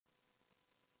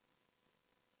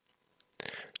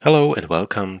Hello and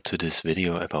welcome to this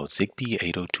video about ZigBee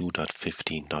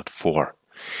 802.15.4.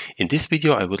 In this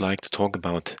video I would like to talk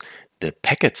about the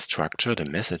packet structure, the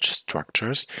message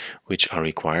structures, which are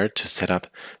required to set up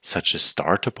such a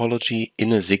star topology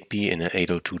in a ZigBee in an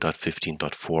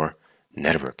 802.15.4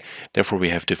 network. Therefore we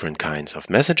have different kinds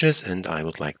of messages and I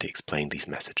would like to explain these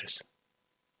messages.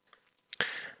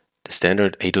 The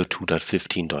standard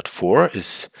 802.15.4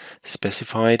 is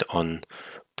specified on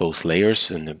both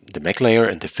layers, in the MAC layer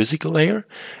and the physical layer.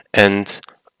 And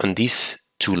on these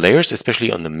two layers, especially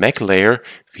on the MAC layer,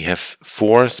 we have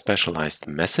 4 specialized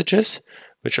messages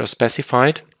which are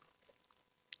specified.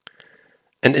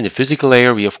 And in the physical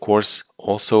layer, we of course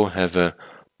also have a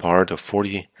part of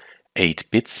 48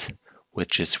 bits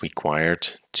which is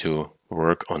required to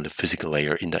work on the physical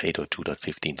layer in the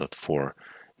 802.15.4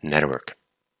 network.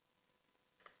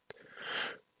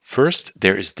 First,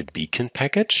 there is the beacon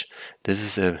package. This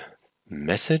is a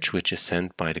message which is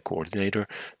sent by the coordinator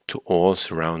to all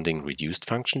surrounding reduced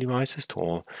function devices, to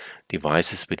all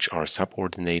devices which are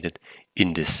subordinated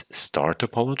in this star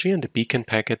topology. And the beacon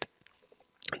packet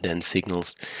then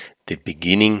signals the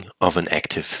beginning of an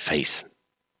active phase.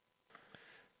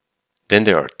 Then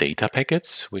there are data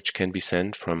packets which can be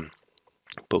sent from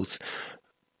both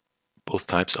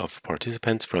types of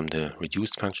participants, from the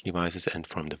reduced function devices and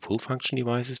from the full function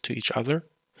devices to each other.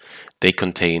 They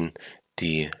contain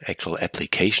the actual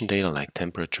application data like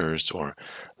temperatures or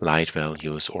light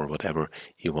values or whatever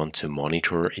you want to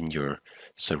monitor in your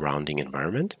surrounding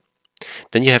environment.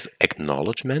 Then you have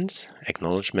acknowledgements.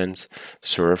 Acknowledgements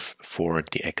serve for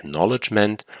the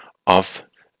acknowledgement of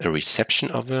a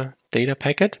reception of a data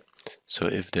packet. So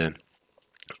if the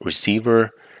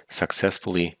receiver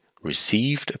successfully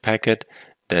received a packet,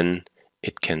 then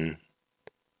it can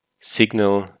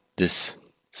signal this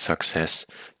success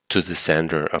to the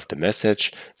sender of the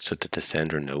message so that the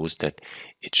sender knows that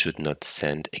it should not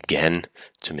send again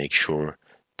to make sure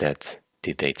that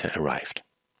the data arrived.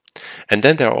 And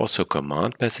then there are also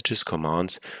command messages,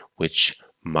 commands which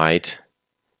might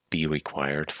be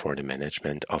required for the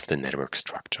management of the network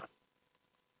structure.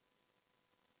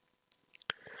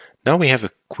 Now we have a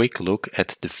quick look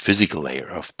at the physical layer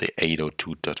of the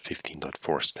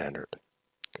 802.15.4 standard.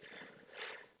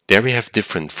 There we have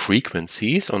different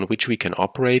frequencies on which we can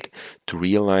operate to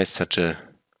realize such a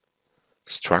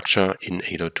structure in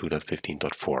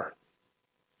 802.15.4.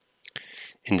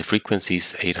 In the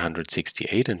frequencies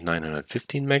 868 and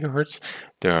 915 MHz,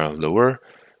 there are lower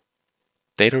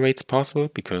data rates possible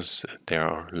because there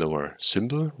are lower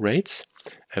symbol rates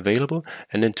available,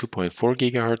 and in 2.4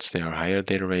 GHz there are higher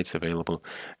data rates available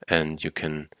and you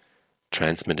can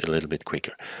transmit a little bit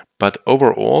quicker. But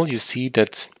overall you see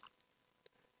that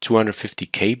 250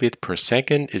 kbit per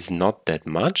second is not that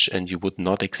much, and you would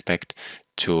not expect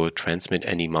to transmit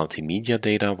any multimedia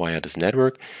data via this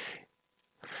network.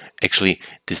 Actually,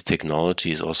 this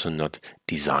technology is also not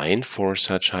designed for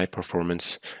such high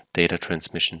performance data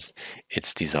transmissions.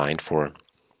 It's designed for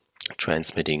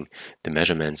transmitting the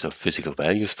measurements of physical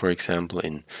values, for example,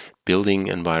 in building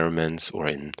environments or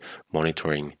in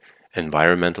monitoring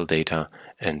environmental data,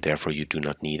 and therefore you do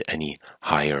not need any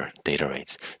higher data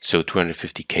rates. So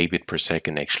 250 kbit per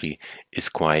second actually is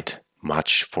quite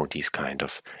much for these kind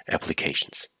of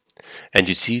applications. And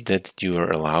you see that you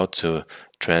are allowed to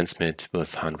transmit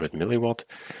with 100 milliwatt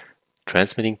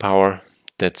transmitting power.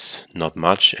 That's not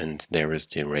much, and there is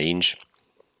the range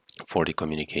for the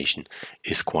communication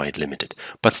is quite limited,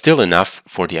 but still enough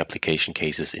for the application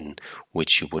cases in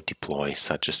which you would deploy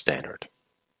such a standard.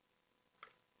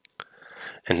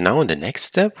 And now in the next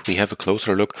step, we have a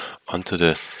closer look onto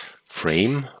the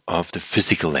frame of the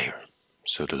physical layer,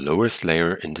 so the lowest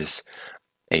layer in this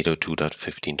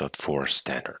 802.15.4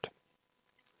 standard.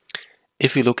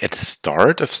 If we look at the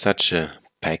start of such a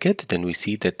packet, then we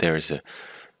see that there is a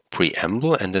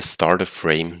preamble and a start of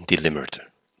frame delimiter.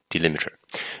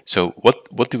 So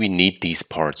what do we need these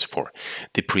parts for?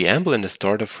 The preamble and the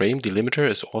start of frame delimiter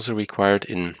is also required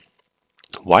in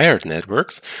wired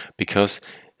networks because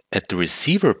at the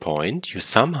receiver point you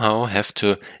somehow have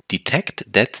to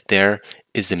detect that there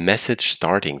is a message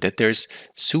starting, that there's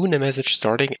soon a message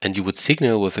starting, and you would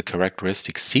signal with a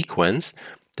characteristic sequence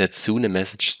that soon a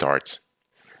message starts.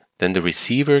 Then the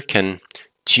receiver can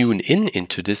tune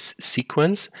into this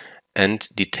sequence and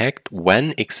detect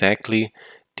when exactly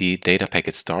the data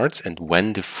packet starts and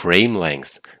when the frame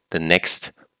length, the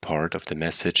next part of the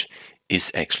message, is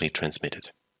actually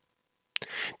transmitted.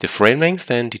 The frame length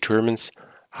then determines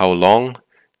how long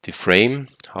the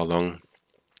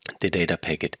data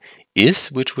packet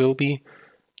is, which will be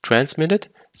transmitted,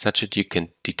 such that you can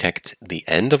detect the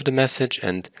end of the message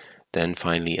and then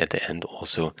finally at the end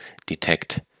also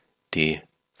detect the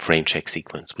frame check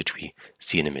sequence, which we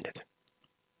see in a minute.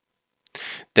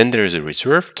 Then there is a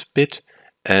reserved bit,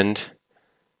 and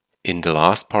in the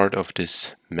last part of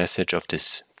this message, of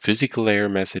this physical layer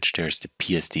message, there's the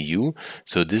PSDU.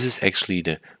 So this is actually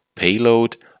the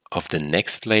payload of the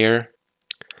next layer,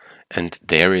 and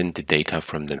therein the data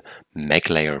from the MAC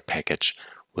layer package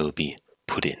will be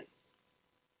put in.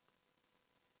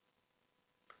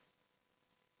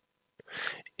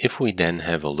 If we then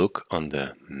have a look on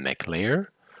the MAC layer,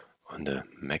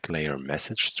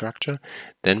 message structure,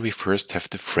 then we first have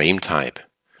the frame type,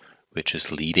 which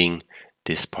is leading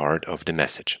this part of the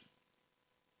message.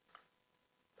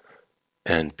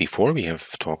 And before we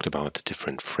have talked about the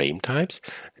different frame types,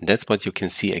 and that's what you can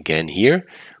see again here.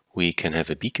 We can have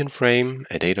a beacon frame,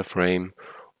 a data frame,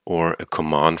 or a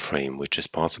command frame, which is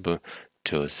possible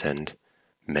to send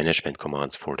management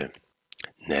commands for the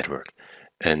network.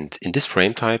 And in this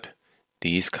frame type,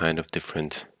 these kind of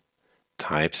different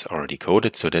types are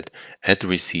decoded so that at the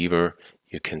receiver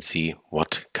you can see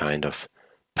what kind of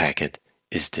packet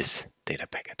is this data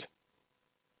packet.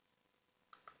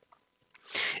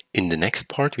 In the next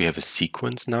part we have a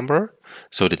sequence number,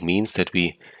 so that means that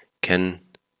we can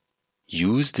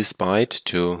use this byte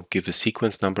to give a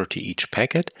sequence number to each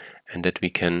packet, and that we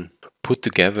can put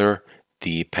together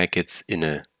the packets in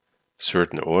a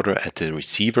certain order at the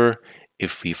receiver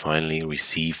if we finally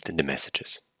received the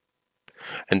messages.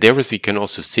 And therewith we can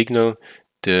also signal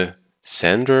the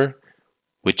sender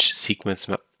which sequence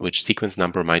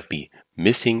number might be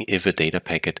missing if a data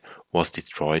packet was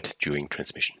destroyed during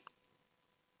transmission.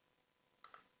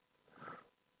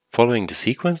 Following the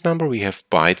sequence number, we have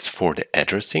bytes for the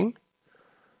addressing.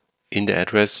 In the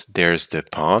address, there's the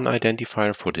PAN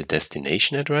identifier for the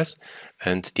destination address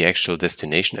and the actual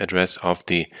destination address of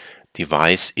the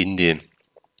device in the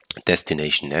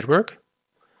destination network.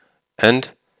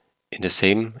 And in the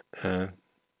same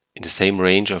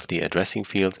range of the addressing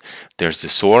fields, there's the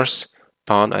source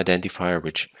PAN identifier,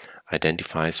 which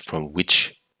identifies from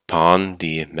which PAN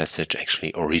the message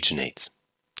actually originates.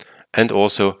 And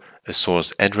also a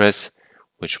source address,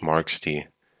 which marks the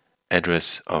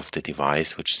address of the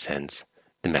device which sends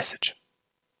the message.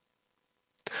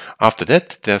 After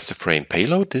that, there's the frame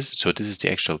payload. This is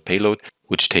the actual payload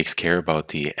which takes care about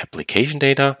the application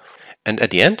data. And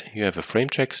at the end, you have a frame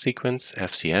check sequence,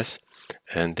 FCS,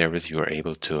 and therewith you are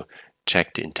able to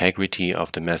check the integrity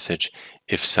of the message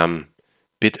if some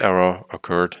bit error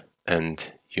occurred,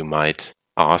 and you might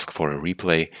ask for a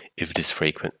replay if this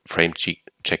frame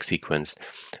check sequence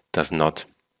does not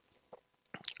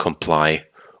comply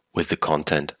with the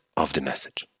content of the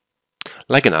message.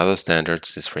 Like in other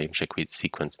standards, this frame check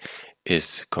sequence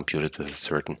is computed with a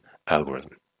certain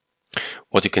algorithm.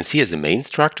 What you can see as the main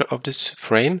structure of this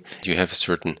frame, you have a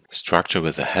certain structure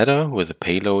with a header, with a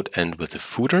payload, and with a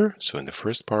footer. So in the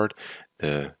first part,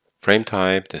 the frame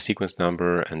type, the sequence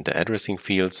number, and the addressing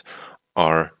fields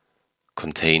are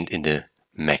contained in the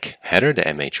MAC header, the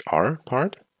MHR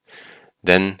part.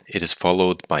 Then it is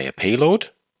followed by a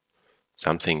payload,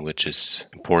 something which is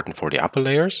important for the upper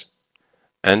layers,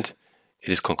 and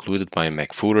it is concluded by a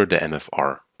MAC footer, the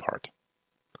MFR part.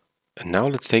 And now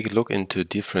let's take a look into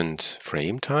different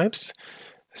frame types,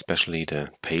 especially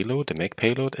the payload, the MAC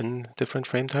payload in different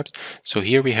frame types. So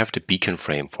here we have the beacon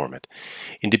frame format.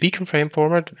 In the beacon frame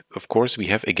format, of course, we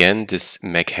have again this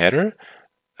MAC header,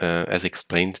 as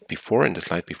explained before in the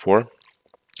slide before.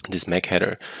 This MAC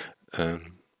header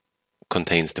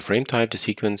contains the frame type, the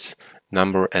sequence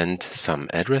number, and some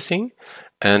addressing.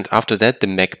 And after that, the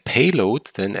MAC payload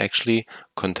then actually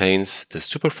contains the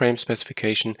superframe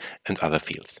specification and other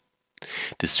fields.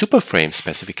 The superframe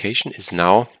specification is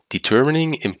now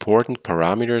determining important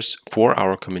parameters for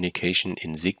our communication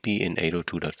in ZigBee in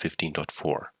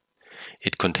 802.15.4.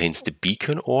 It contains the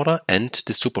beacon order and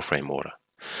the superframe order.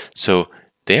 So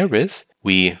therewith,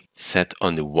 we set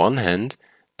on the one hand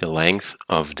the length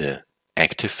of the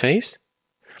active phase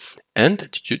and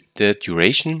the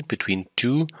duration between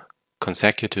two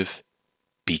consecutive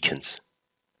beacons.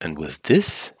 And with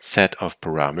this set of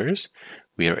parameters,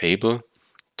 we are able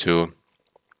to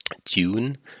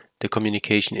tune the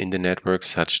communication in the network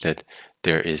such that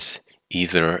there is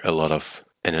either a lot of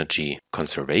energy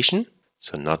conservation,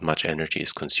 so not much energy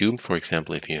is consumed. For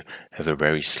example, if you have a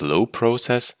very slow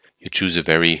process, you choose a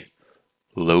very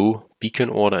low beacon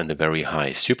order and a very high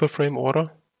superframe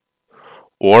order,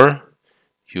 or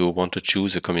you want to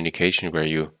choose a communication where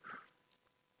you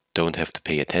don't have to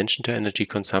pay attention to energy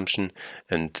consumption,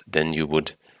 and then you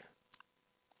would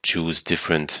choose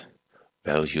different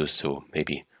values, so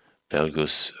maybe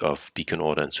values of beacon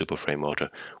order and superframe order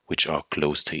which are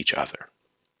close to each other.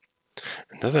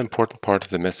 Another important part of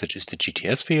the message is the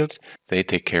GTS fields. They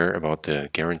take care about the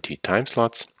guaranteed time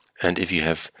slots. And if you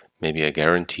have maybe a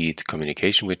guaranteed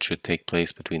communication which should take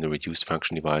place between the reduced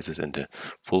function devices and the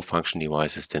full function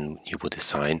devices, then you would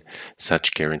assign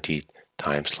such guaranteed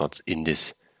time slots in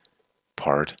this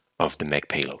part of the MAC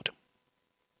payload.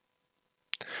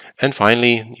 And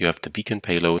finally, you have the beacon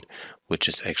payload, which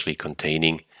is actually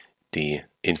containing the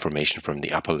information from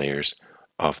the upper layers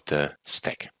of the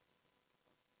stack.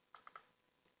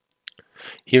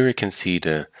 Here you can see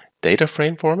the data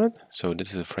frame format. So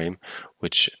this is a frame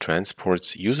which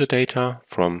transports user data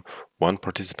from one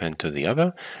participant to the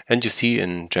other. And you see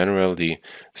in general the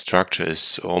structure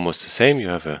is almost the same. You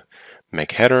have a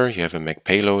MAC header, you have a MAC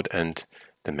payload and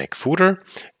the MAC footer.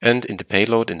 And in the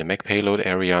payload, in the MAC payload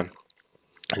area,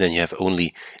 and then you have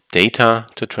only data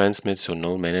to transmit, so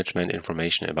no management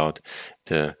information about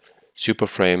the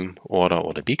superframe order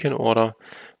or the beacon order,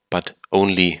 but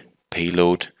only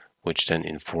payload, which then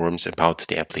informs about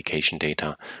the application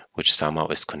data, which somehow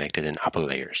is connected in upper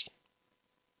layers.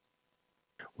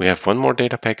 We have one more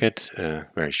data packet, a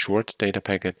very short data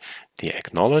packet, the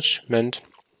acknowledgement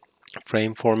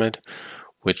frame format,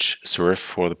 which serves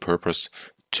for the purpose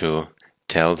to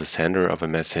tell the sender of a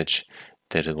message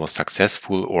that it was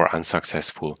successful or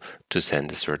unsuccessful to send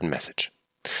a certain message.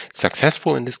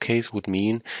 Successful in this case would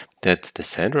mean that the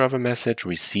sender of a message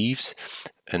receives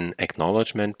an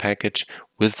acknowledgement package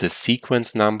with the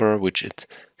sequence number which it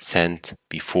sent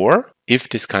before. If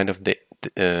this kind of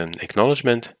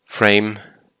acknowledgement frame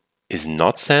is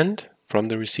not sent from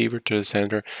the receiver to the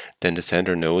sender, then the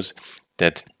sender knows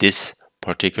that this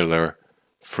particular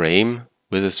frame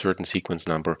with a certain sequence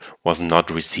number was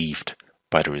not received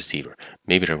by the receiver.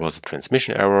 Maybe there was a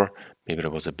transmission error, maybe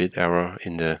there was a bit error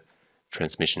in the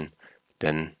transmission,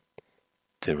 then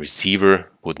the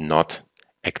receiver would not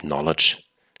acknowledge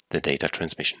the data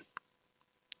transmission.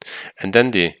 And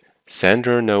then the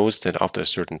sender knows that after a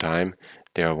certain time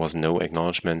there was no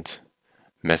acknowledgement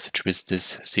message with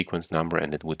this sequence number,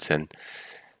 and it would then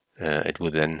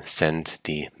send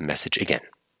the message again.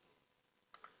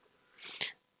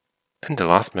 And the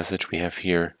last message we have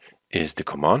here is the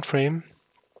command frame.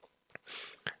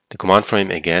 The command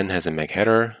frame again has a MAC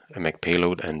header, a MAC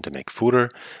payload, and a MAC footer.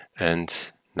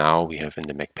 And now we have in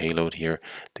the MAC payload here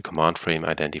the command frame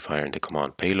identifier and the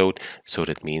command payload. So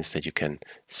that means that you can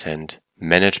send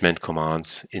management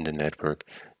commands in the network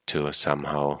to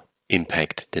somehow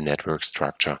impact the network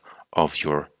structure of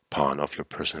your PAN, of your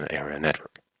personal area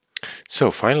network.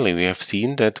 So finally, we have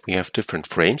seen that we have different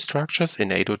frame structures in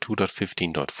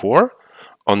 802.15.4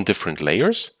 on different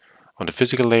layers. On the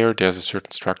physical layer, there's a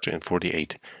certain structure in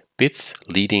 48 bits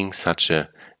leading such a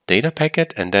data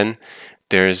packet, and then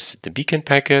there's the beacon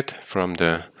packet from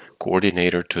the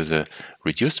coordinator to the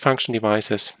reduced function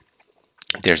devices.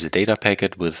 There's a data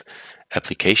packet with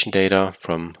application data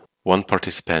from one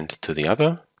participant to the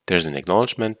other. There's an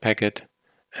acknowledgement packet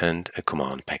and a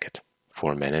command packet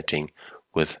for managing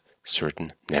with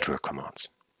certain network commands.